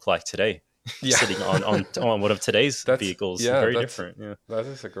kid look like today? Sitting on one of today's vehicles. Very different. Yeah, that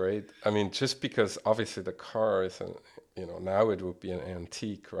is a great. I mean, just because obviously the car is now it would be an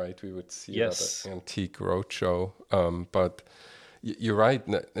antique, right? We would see it at an antique roadshow. But you're right.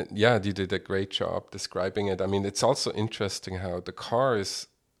 Yeah, you did a great job describing it. I mean, it's also interesting how the car is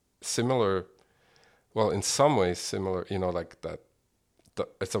similar. Well, in some ways similar. Like that.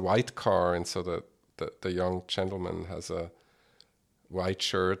 It's a white car, and so the young gentleman has a white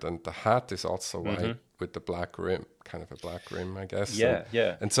shirt, and the hat is also white with the black rim, kind of a black rim, I guess.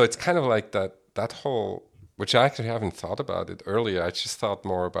 Yeah. And so it's kind of like that whole, which I actually haven't thought about it earlier. I just thought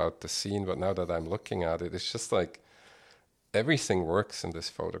more about the scene, but now that I'm looking at it, it's just like everything works in this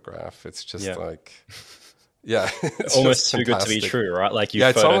photograph. It's just like... Yeah, it's almost too good to be true, right? Like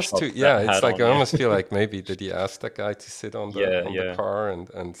it's almost too. Yeah, it's like I almost feel like maybe did he ask that guy to sit on the car,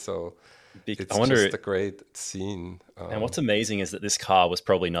 and so it's just a great scene. And what's amazing is that this car was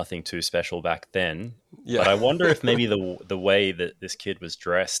probably nothing too special back then. Yeah. But I wonder if maybe the way that this kid was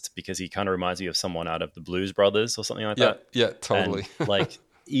dressed, because he kind of reminds me of someone out of the Blues Brothers or something like that. Yeah, totally. And like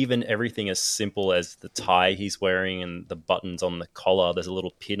even everything as simple as the tie he's wearing and the buttons on the collar. There's a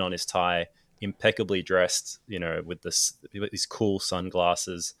little pin on his tie. Impeccably dressed, with these cool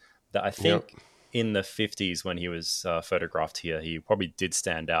sunglasses that I think in the 50s when he was photographed here, he probably did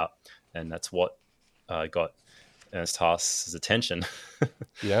stand out, and that's what got Ernst Haas's attention.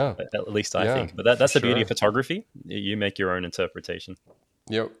 At least I think. But that's the beauty of photography. You make your own interpretation.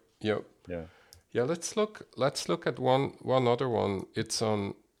 Yeah. Let's look at one other one. It's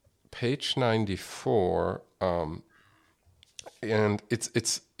on page 94. And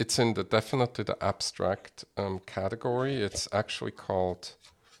it's in definitely the abstract category. It's actually called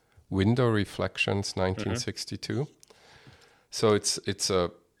Window Reflections 1962. So it's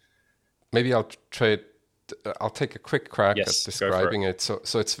a, maybe I'll take a quick crack at describing it.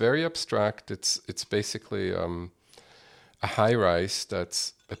 So it's very abstract. It's basically a high rise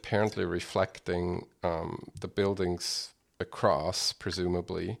that's apparently reflecting the buildings across,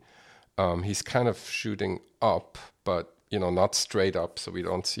 presumably. He's kind of shooting up, but not straight up, so we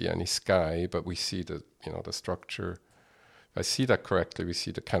don't see any sky, but we see the structure. If I see that correctly, we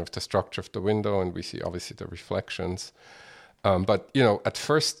see the kind of the structure of the window, and we see obviously the reflections. But at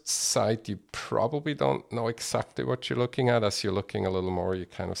first sight, you probably don't know exactly what you're looking at. As you're looking a little more, you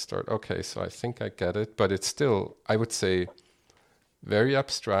kind of start, okay, so I think I get it. But it's still, I would say, very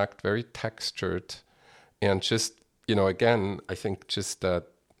abstract, very textured, and just, again, I think just that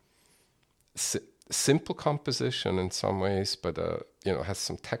simple composition in some ways, but has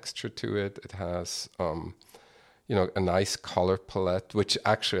some texture to it. It has a nice color palette, which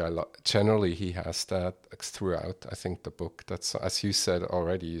actually I generally he has that throughout. I think the book, that's, as you said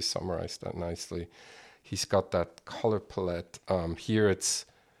already, you summarized that nicely. He's got that color palette. Here it's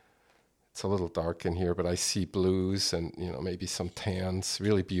a little dark in here, but I see blues and maybe some tans.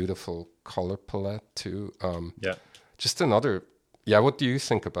 Really beautiful color palette too. Just another. Yeah, what do you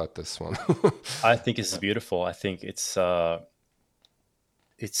think about this one? I think it's beautiful. I think it's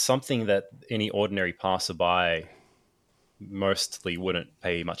something that any ordinary passerby mostly wouldn't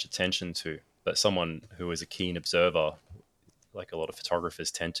pay much attention to, but someone who is a keen observer, like a lot of photographers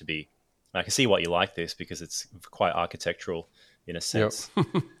tend to be. And I can see why you like this, because it's quite architectural in a sense.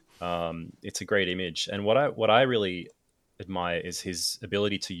 It's a great image, and what I really admire is his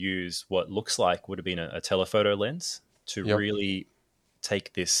ability to use what looks like would have been a telephoto lens to really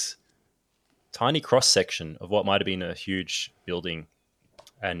take this tiny cross section of what might have been a huge building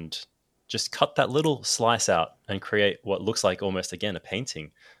and just cut that little slice out and create what looks like almost, again, a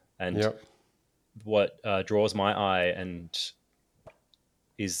painting. And what draws my eye and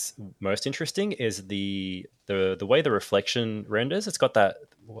is most interesting is the way the reflection renders. It's got that,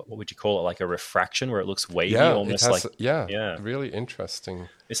 what would you call it, like a refraction, where it looks wavy, almost like really interesting.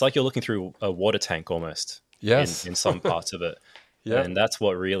 It's like you're looking through a water tank almost. Yes. in some parts of it. Yeah. And that's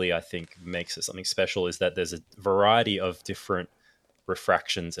what really, I think, makes it something special, is that there's a variety of different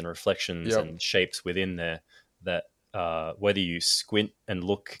refractions and reflections Yep. and shapes within there that whether you squint and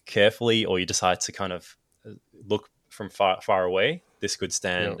look carefully or you decide to kind of look from far away, this could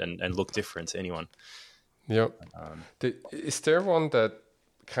stand Yep. and look different to anyone. Yep. Um, Is there one that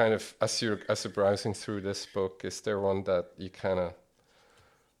kind of, as you're browsing through this book, is there one that you kind of,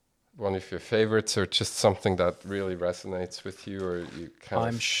 one of your favorites, or just something that really resonates with you, or you kind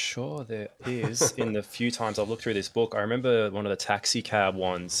I'm of? sure there is. In the few times I've looked through this book, I remember one of the taxi cab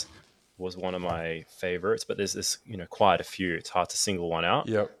ones was one of my favorites, but there's quite a few. It's hard to single one out.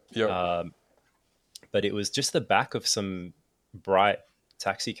 Yep. Yep. But it was just the back of some bright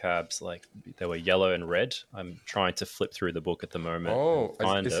taxi cabs, like they were yellow and red. I'm trying to flip through the book at the moment and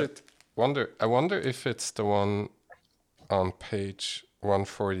find is it. I wonder if it's the one on page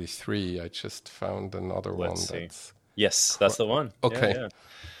 143. I just found another one Let's see. that's. Yes, that's the one. Okay. Yeah.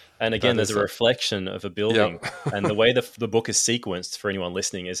 And again, there's a reflection of a building. And the way the book is sequenced, for anyone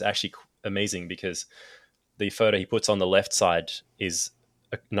listening, is actually amazing, because the photo he puts on the left side is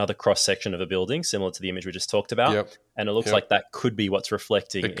another cross section of a building, similar to the image we just talked about. Yep. And it looks like that could be what's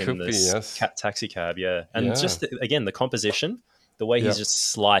reflecting in this yes. taxi cab. Yeah. And just, again, the composition, the way he's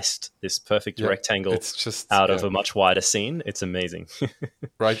just sliced this perfect rectangle out of a much wider scene. It's amazing.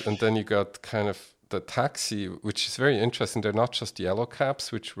 Right. And then you got kind of the taxi, which is very interesting. They're not just yellow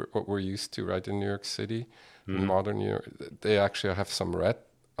cabs, which what we're used to, right, in New York City, in modern New York. They actually have some red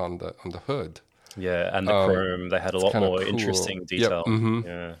on the hood. Yeah, and the chrome, they had a lot more interesting detail. Yep. Mm-hmm.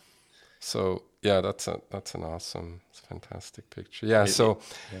 Yeah. So yeah, that's an awesome, fantastic picture. Yeah.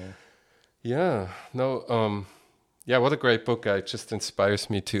 What a great book. It just inspires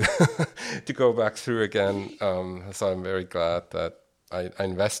me to to go back through again. So I'm very glad that I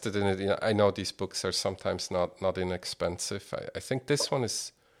invested in it. I know these books are sometimes not inexpensive. I think this one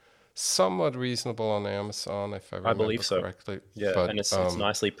is somewhat reasonable on Amazon, if I remember believe so. correctly. Yeah, but, and it's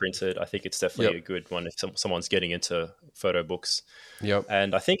nicely printed. I think it's definitely a good one if someone's getting into photo books. Yep.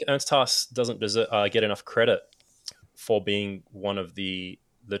 And I think Ernst Haas doesn't get enough credit for being one of the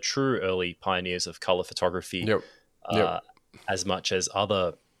true early pioneers of color photography. As much as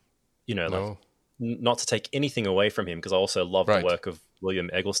other, like, not to take anything away from him, because I also love the work of William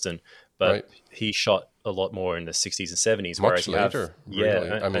Eggleston, but he shot a lot more in the 60s and 70s. Much later.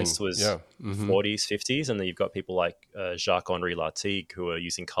 Ernst was 40s, 50s, and then you've got people like Jacques-Henri Lartigue, who are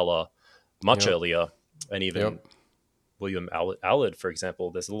using color much earlier, and even William Allard, for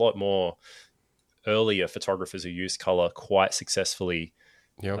example. There's a lot more earlier photographers who used color quite successfully,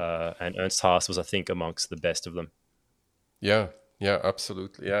 and Ernst Haas was, I think, amongst the best of them. Yeah,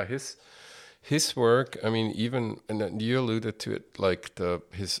 absolutely. Yeah, his work, I mean, even, and you alluded to it, like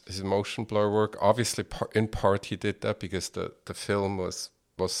his motion blur work, obviously in part he did that because the film was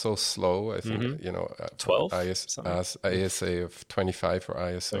so slow. I think, 12? ISA of 25 or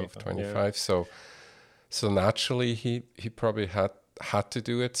ISO of 25. So naturally he probably had to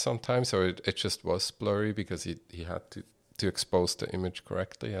do it sometimes, or it just was blurry because he had to expose the image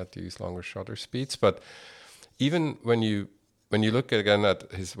correctly. He had to use longer shutter speeds. But even when you look again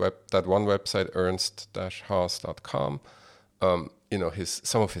at that one website, ernst-haas.com,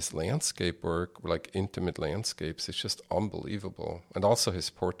 some of his landscape work, like intimate landscapes, is just unbelievable. And also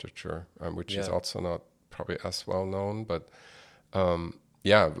his portraiture, which is also not probably as well known, but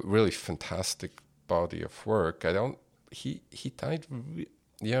really fantastic body of work. He died.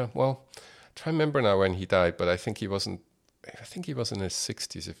 Well, I try to remember now when he died, but I think he was in his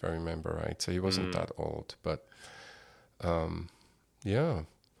 60s, if I remember right. So he wasn't that old, but and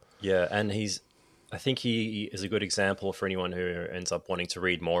I think he is a good example for anyone who ends up wanting to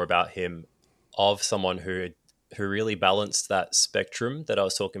read more about him, of someone who really balanced that spectrum that I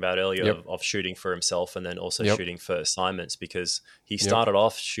was talking about earlier of shooting for himself and then also shooting for assignments, because he started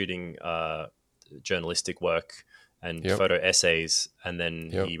off shooting journalistic work and photo essays, and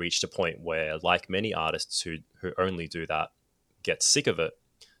then he reached a point where, like many artists who only do that, get sick of it.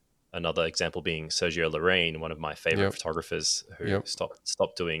 Another example being Sergio Lorraine, one of my favorite photographers, who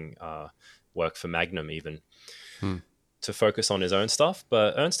stopped doing work for Magnum even to focus on his own stuff.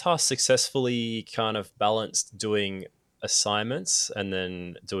 But Ernst Haas successfully kind of balanced doing assignments and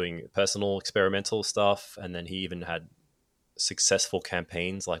then doing personal experimental stuff, and then he even had successful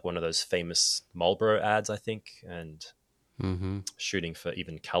campaigns like one of those famous Marlboro ads, I think, and shooting for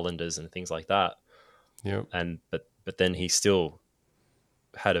even calendars and things like that. But then he still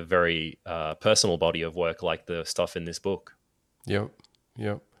had a very personal body of work, like the stuff in this book.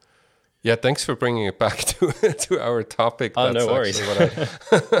 Yeah, thanks for bringing it back to our topic. Oh, no worries. What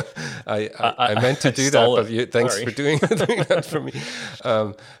I meant to do that, but thanks for doing that for me.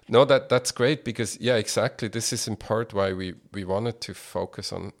 No, that's great because exactly. This is in part why we wanted to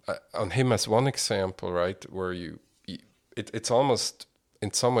focus on him as one example, right? Where it's almost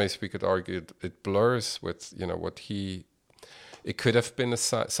in some ways we could argue it blurs with what he. It could have been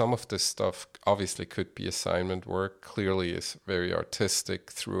some of this stuff obviously could be assignment work, clearly is very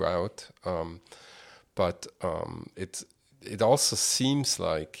artistic throughout. But it also seems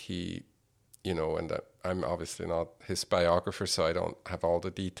like he, and I'm obviously not his biographer, so I don't have all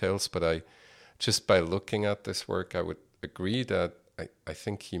the details, but just by looking at this work, I would agree that I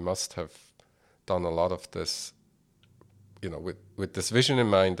think he must have done a lot of this with this vision in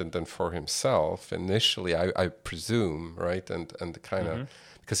mind, and then for himself initially, I presume, right, and kind of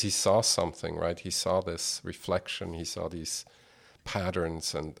because he saw something, right, he saw this reflection, he saw these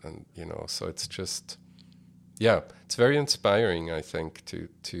patterns, and so it's just it's very inspiring, I think,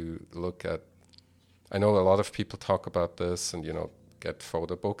 to look at. I know a lot of people talk about this and get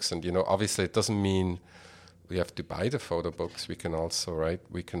photo books, and obviously it doesn't mean we have to buy the photo books. We can also, right,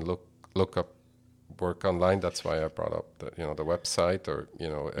 we can look up work online. That's why I brought up the website, or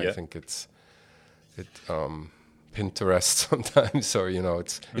I think it's Pinterest sometimes, or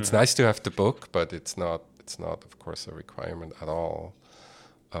it's nice to have the book, but it's not of course a requirement at all.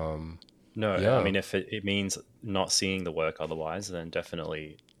 No, I mean, if it means not seeing the work otherwise, then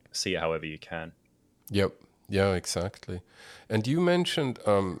definitely see it however you can. Yep. Yeah, exactly. And you mentioned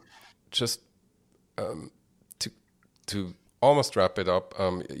just to almost wrap it up,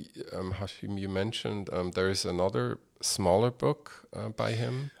 Hashem, you mentioned there is another smaller book by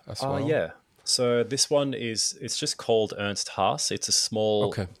him as well. Yeah. So this one it's just called Ernst Haas. It's a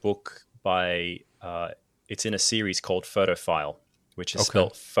small book by, it's in a series called Photophile, which is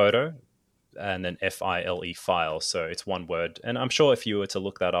spelled photo and then F-I-L-E file. So it's one word. And I'm sure if you were to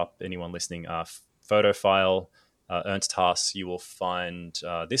look that up, anyone listening, Photophile, Ernst Haas, you will find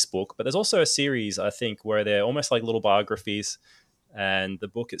this book. But there's also a series, I think, where they're almost like little biographies. And the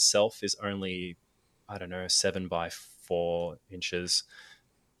book itself is only, 7 by 4 inches.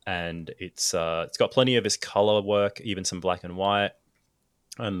 And it's got plenty of his color work, even some black and white.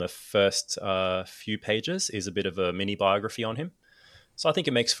 And the first few pages is a bit of a mini biography on him. So I think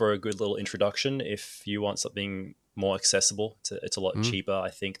it makes for a good little introduction if you want something more accessible. It's a lot cheaper, I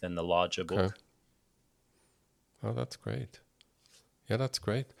think, than the larger book. Oh, that's great. Yeah, that's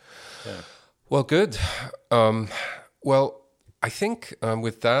great. Yeah. Well, good. Well, I think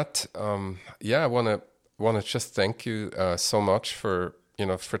with that, I want to just thank you so much for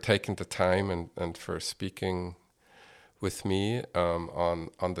taking the time and for speaking with me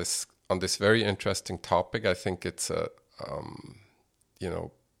on this very interesting topic. I think it's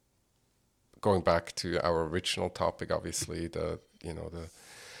going back to our original topic, obviously the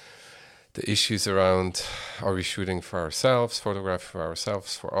issues around, are we shooting for ourselves, photograph for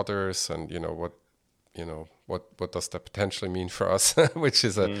ourselves, for others, and what does that potentially mean for us, which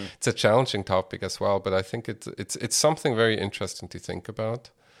is it's a challenging topic as well, but I think it's something very interesting to think about.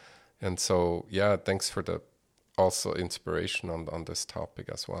 And so thanks for the also inspiration on this topic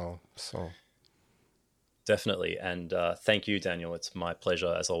as well. So definitely, and thank you, Daniel. It's my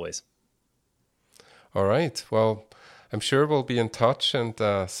pleasure as always. All right, well, I'm sure we'll be in touch, and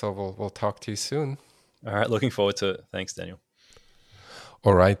so we'll talk to you soon. All right, looking forward to it. Thanks, Daniel.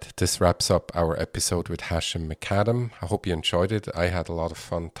 All right, this wraps up our episode with Hashem McAdam. I hope you enjoyed it. I had a lot of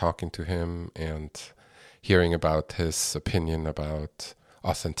fun talking to him and hearing about his opinion about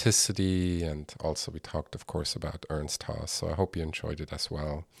authenticity, and also we talked, of course, about Ernst Haas. So I hope you enjoyed it as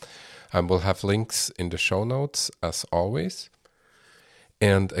well. We'll have links in the show notes as always.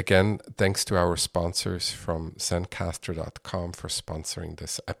 And again, thanks to our sponsors from Zencastr.com for sponsoring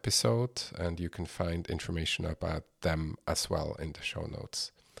this episode. And you can find information about them as well in the show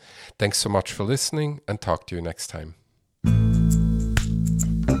notes. Thanks so much for listening, and talk to you next time.